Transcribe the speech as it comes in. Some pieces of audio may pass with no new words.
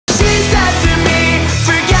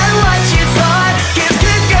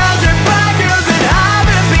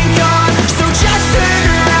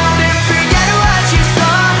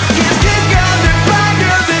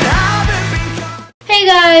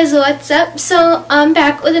guys, what's up? So I'm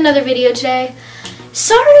back with another video today.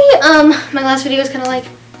 Sorry, my last video was kind of like,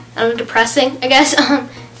 I don't know, depressing, I guess.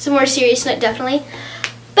 It's a more serious note, definitely.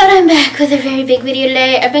 But I'm back with a very big video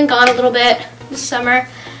today. I've been gone a little bit. This summer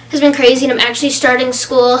has been crazy, and I'm actually starting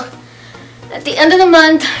school at the end of the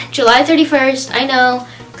month, July 31st. I know,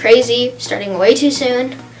 crazy, starting way too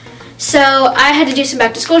soon. So I had to do some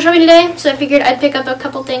back to school shopping today, so I figured I'd pick up a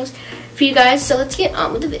couple things for you guys. So let's get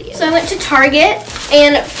on with the video. So I went to Target,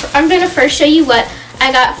 and I'm going to first show you what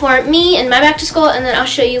I got for me and my back to school, and then I'll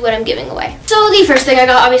show you what I'm giving away. So the first thing I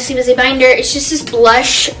got obviously was a binder. It's just this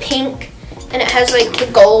blush pink, and it has like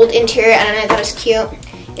the gold interior. I don't know, I thought it was cute.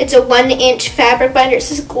 It's a 1-inch fabric binder. It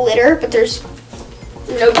says glitter, but there's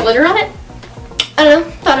no glitter on it. I don't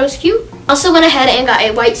know, thought it was cute. Also went ahead and got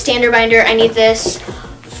a white standard binder. I need this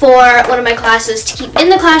for one of my classes to keep in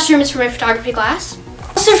the classroom. It's for my photography class.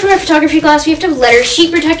 Also for my photography class, we have to have letter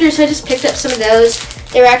sheet protectors, so I just picked up some of those.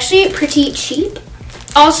 They were actually pretty cheap.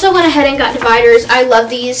 Also went ahead and got dividers. I love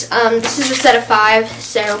these. This is a set of 5,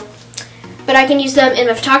 so, but I can use them in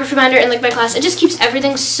my photography binder and like my class. It just keeps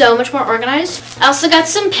everything so much more organized. I also got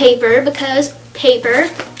some paper, because paper,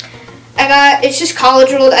 it's just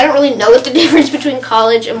college ruled. I don't really know what the difference between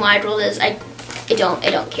college and wide ruled is. I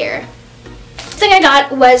don't care. Thing I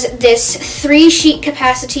got was this 3-sheet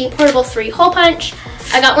capacity portable 3-hole punch.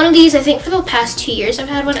 I got one of these, I think, for the past 2 years I've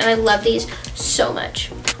had one, and I love these so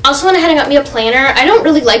much. Also went ahead and got me a planner. I don't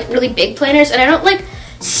really like really big planners, and I don't like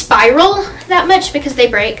spiral that much because they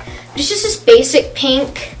break. But it's just this basic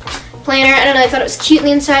pink planner. I don't know, I thought it was cute on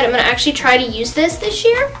the inside. I'm going to actually try to use this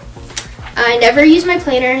year. I never use my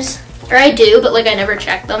planners, or I do, but like I never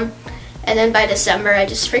check them. And then by December I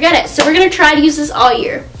just forget it. So we're going to try to use this all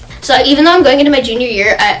year. So even though I'm going into my junior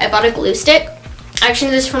year, I bought a glue stick. I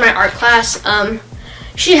actually did this for my art class.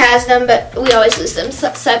 She has them, but we always lose them,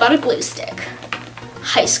 so I bought a glue stick.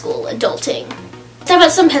 High school adulting. So I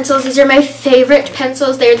bought some pencils. These are my favorite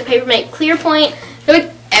pencils. They're the Papermate Clear Point. They're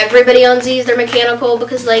like, everybody owns these. They're mechanical,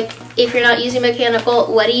 because like, if you're not using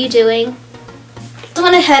mechanical, what are you doing? I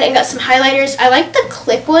went ahead and got some highlighters. I like the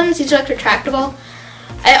clip ones. These are like retractable.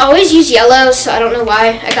 I always use yellow, so I don't know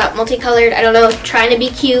why I got multicolored. I don't know, trying to be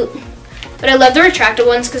cute. But I love the retractable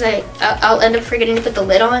ones because I'll end up forgetting to put the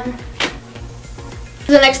lid on.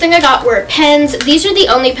 The next thing I got were pens. These are the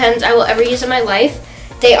only pens I will ever use in my life.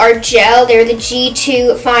 They are gel. They're the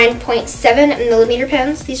G2 Fine 0.7mm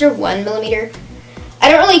pens. These are 1mm.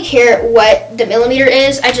 I don't really care what the millimeter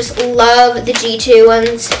is. I just love the G2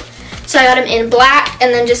 ones. So I got them in black,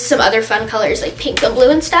 and then just some other fun colors like pink and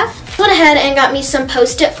blue and stuff. I went ahead and got me some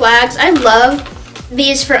Post-it flags. I love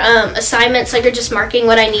these for assignments, like, or just marking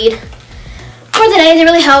what I need for the day. They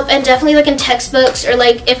really help, and definitely like in textbooks, or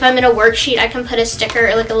like if I'm in a worksheet, I can put a sticker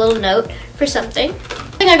or like a little note for something.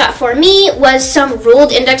 The thing I got for me was some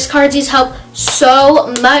ruled index cards. These help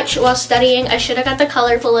so much while studying. I should have got the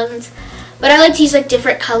colorful ones, but I like to use like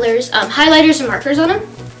different colors, highlighters and markers on them.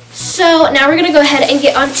 So now we're gonna go ahead and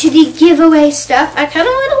get onto the giveaway stuff. I kind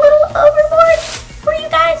of went a little overboard for you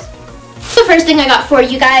guys. The first thing I got for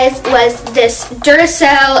you guys was this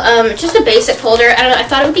Duracell, just a basic folder. I don't know, I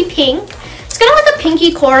thought it would be pink. It's kind of like a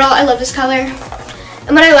pinky coral. I love this color.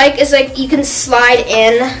 And what I like is like you can slide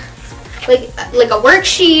in like a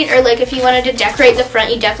worksheet, or like if you wanted to decorate the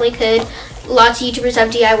front, you definitely could. Lots of YouTubers have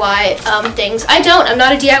DIY things. I don't. I'm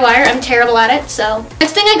not a DIYer. I'm terrible at it. So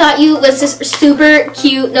next thing I got you was this super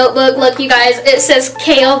cute notebook. Look, you guys, it says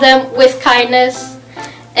 "Kale them with kindness,"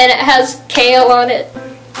 and it has kale on it.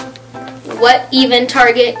 What even,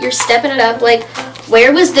 Target? You're stepping it up. Like,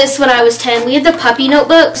 where was this when I was 10? We had the puppy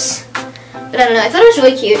notebooks, but I don't know. I thought it was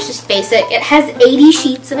really cute. It's just basic. It has 80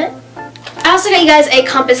 sheets in it. I also got you guys a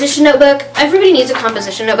composition notebook. Everybody needs a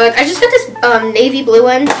composition notebook. I just got this navy blue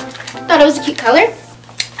one. Thought it was a cute color.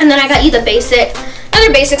 And then I got you the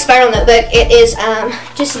another basic spiral notebook. It is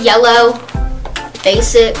just yellow,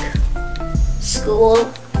 basic,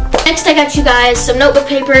 school. Next I got you guys some notebook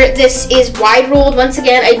paper. This is wide ruled. Once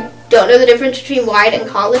again, I don't know the difference between wide and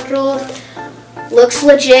college ruled. Looks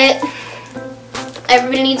legit.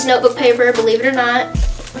 Everybody needs notebook paper, believe it or not.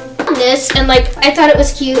 This, and like, I thought it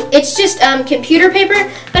was cute. It's just computer paper,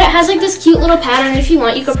 but it has like this cute little pattern. If you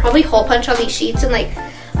want, you could probably hole punch all these sheets and like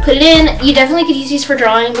put it in. You definitely could use these for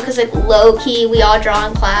drawing, because like low-key we all draw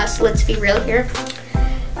in class, let's be real here.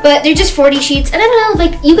 But they're just 40 sheets, and I don't know,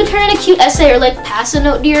 like you could turn in a cute essay or like pass a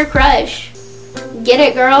note to your crush. Get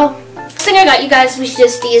it, girl? Next thing I got you guys was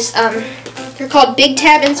just these they're called big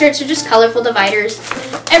tab inserts. They're just colorful dividers.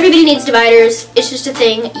 Everybody needs dividers. It's just a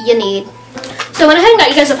thing you need. So I went ahead and got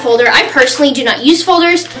you guys a folder. I personally do not use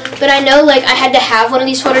folders, but I know like I had to have one of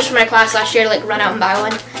these folders for my class last year to like run out and buy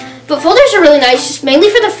one. But folders are really nice, just mainly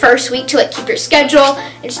for the first week to like keep your schedule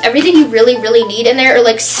and just everything you really, really need in there. Or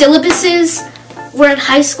like syllabuses. We're in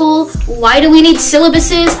high school. Why do we need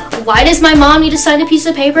syllabuses? Why does my mom need to sign a piece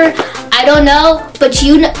of paper? I don't know, but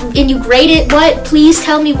you grade it. What? Please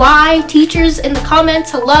tell me why. Teachers in the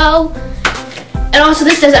comments, hello. And also,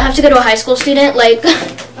 this doesn't have to go to a high school student. Like,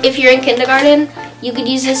 if you're in kindergarten, you could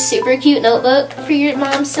use this super cute notebook for your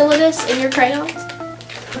mom's syllabus and your crayons.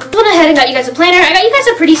 I went ahead and got you guys a planner. I got you guys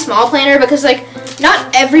a pretty small planner because, like,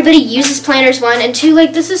 not everybody uses planners, 1. And 2,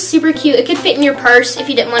 like, this is super cute. It could fit in your purse if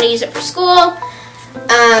you didn't want to use it for school.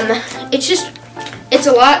 It's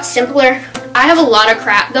a lot simpler. I have a lot of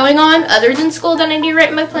crap going on other than school that I need to write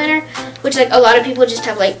in my planner, which like a lot of people just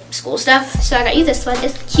have like school stuff. So I got you this one.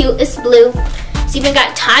 It's cute. It's blue. It's even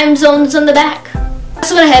got time zones on the back. I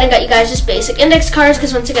also went ahead and got you guys just basic index cards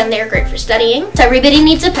because once again they're great for studying. So everybody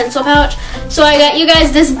needs a pencil pouch. So I got you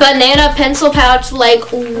guys this banana pencil pouch. Like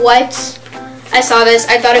what? I saw this.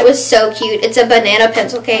 I thought it was so cute. It's a banana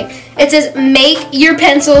pencil case. It says, make your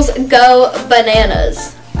pencils go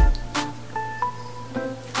bananas.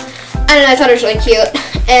 I don't know, I thought it was really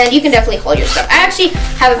cute. And you can definitely hold your stuff. I actually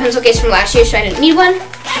have a pencil case from last year, so I didn't need one.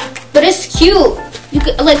 But it's cute. You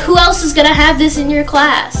could, like, who else is going to have this in your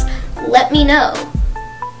class? Let me know.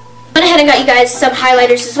 I went ahead and got you guys some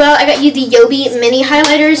highlighters as well. I got you the Yobi mini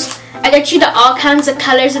highlighters. I got you the all kinds of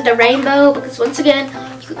colors of the rainbow because once again,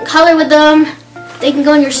 you can color with them. They can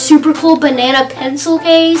go in your super cool banana pencil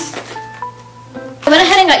case. I went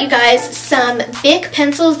ahead and got you guys some Bic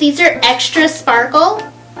pencils. These are extra sparkle.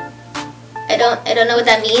 I don't know what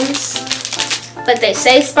that means, but they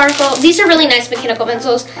say sparkle. These are really nice mechanical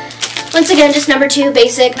pencils. Once again, just number 2,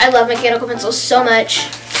 basic. I love mechanical pencils so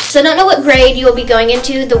much. So I don't know what grade you will be going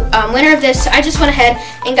into the winner of this. So I just went ahead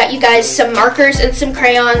and got you guys some markers and some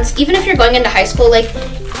crayons. Even if you're going into high school, like,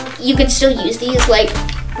 you can still use these. Like,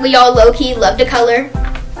 we all low-key love to color.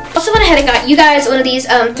 Also went ahead and got you guys one of these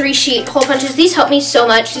 3-sheet hole punches. These helped me so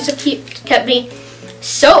much. These have kept me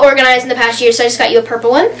so organized in the past year, so I just got you a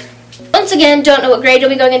purple one. Once again, don't know what grade you'll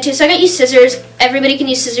be going into, so I got you scissors. Everybody can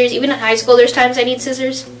use scissors. Even in high school, there's times I need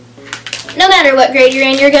scissors. No matter what grade you're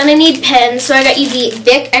in, you're going to need pens, so I got you the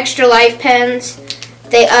Bic Extra Life pens.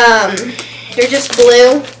 They're just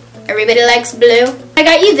blue. Everybody likes blue. I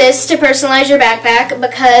got you this to personalize your backpack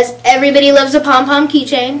because everybody loves a pom-pom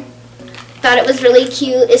keychain. Thought it was really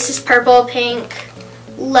cute. It's just purple, pink.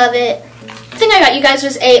 Love it. The thing I got you guys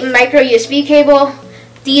was a micro USB cable.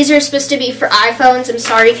 These are supposed to be for iPhones. I'm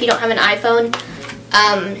sorry if you don't have an iPhone.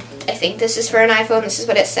 I think this is for an iPhone. This is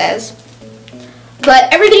what it says.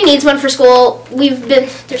 But everybody needs one for school.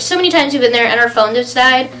 There's so many times we've been there and our phone just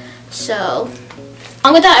died. So,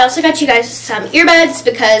 along with that, I also got you guys some earbuds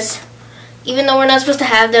because even though we're not supposed to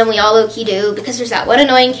have them, we all low-key do because there's that one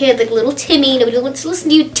annoying kid, like little Timmy. Nobody wants to listen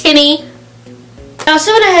to you, Timmy. I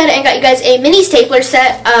also went ahead and got you guys a mini stapler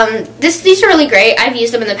set. These are really great. I've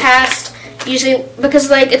used them in the past. Usually because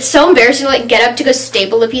like it's so embarrassing to like get up to go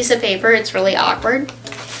staple a piece of paper. It's really awkward.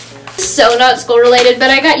 So not school related, but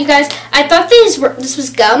I got you guys. I thought this was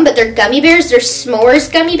gum, but they're gummy bears. They're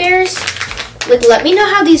s'mores gummy bears. Like let me know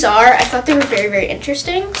how these are. I thought they were very, very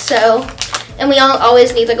interesting. So, and we all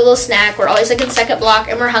always need like a little snack. We're always like in second block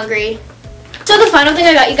and we're hungry. So the final thing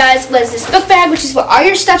I got you guys was this book bag, which is what all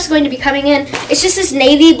your stuff's going to be coming in. It's just this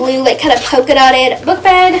navy blue, like kind of polka dotted book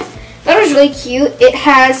bag. That was really cute. It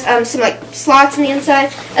has some like slots in the inside.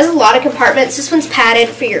 It has a lot of compartments. This one's padded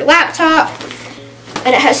for your laptop.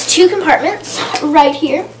 And it has 2 compartments right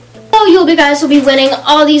here. So you guys will be winning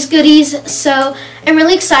all these goodies. So I'm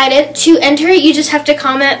really excited. To enter, you just have to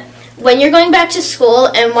comment when you're going back to school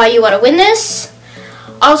and why you want to win this.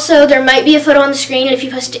 Also, there might be a photo on the screen. And if you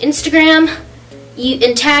post to Instagram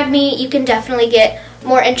and tag me, you can definitely get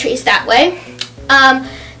more entries that way.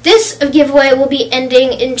 This giveaway will be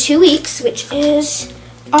ending in 2 weeks, which is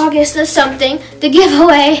August or something. The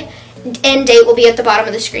giveaway end date will be at the bottom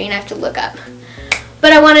of the screen. I have to look up.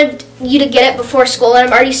 But I wanted you to get it before school, and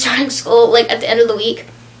I'm already starting school like at the end of the week.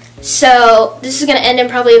 So this is going to end in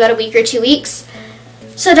probably about a week or 2 weeks.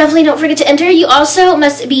 So definitely don't forget to enter. You also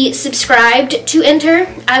must be subscribed to enter.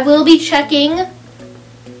 I will be checking.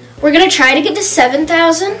 We're going to try to get to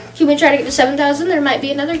 7,000. Can we try to get to 7,000? There might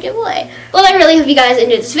be another giveaway. Well, I really hope you guys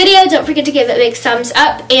enjoyed this video. Don't forget to give it a big thumbs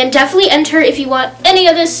up. And definitely enter if you want any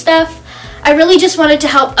of this stuff. I really just wanted to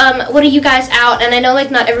help one of you guys out. And I know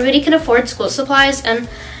like not everybody can afford school supplies. And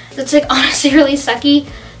that's like honestly really sucky.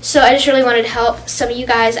 So I just really wanted to help some of you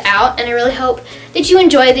guys out. And I really hope that you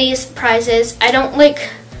enjoy these prizes. I don't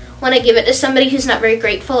like want to give it to somebody who's not very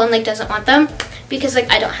grateful and like doesn't want them. Because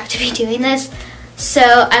like I don't have to be doing this. So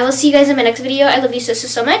I will see you guys in my next video. I love you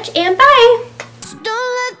so much, and bye!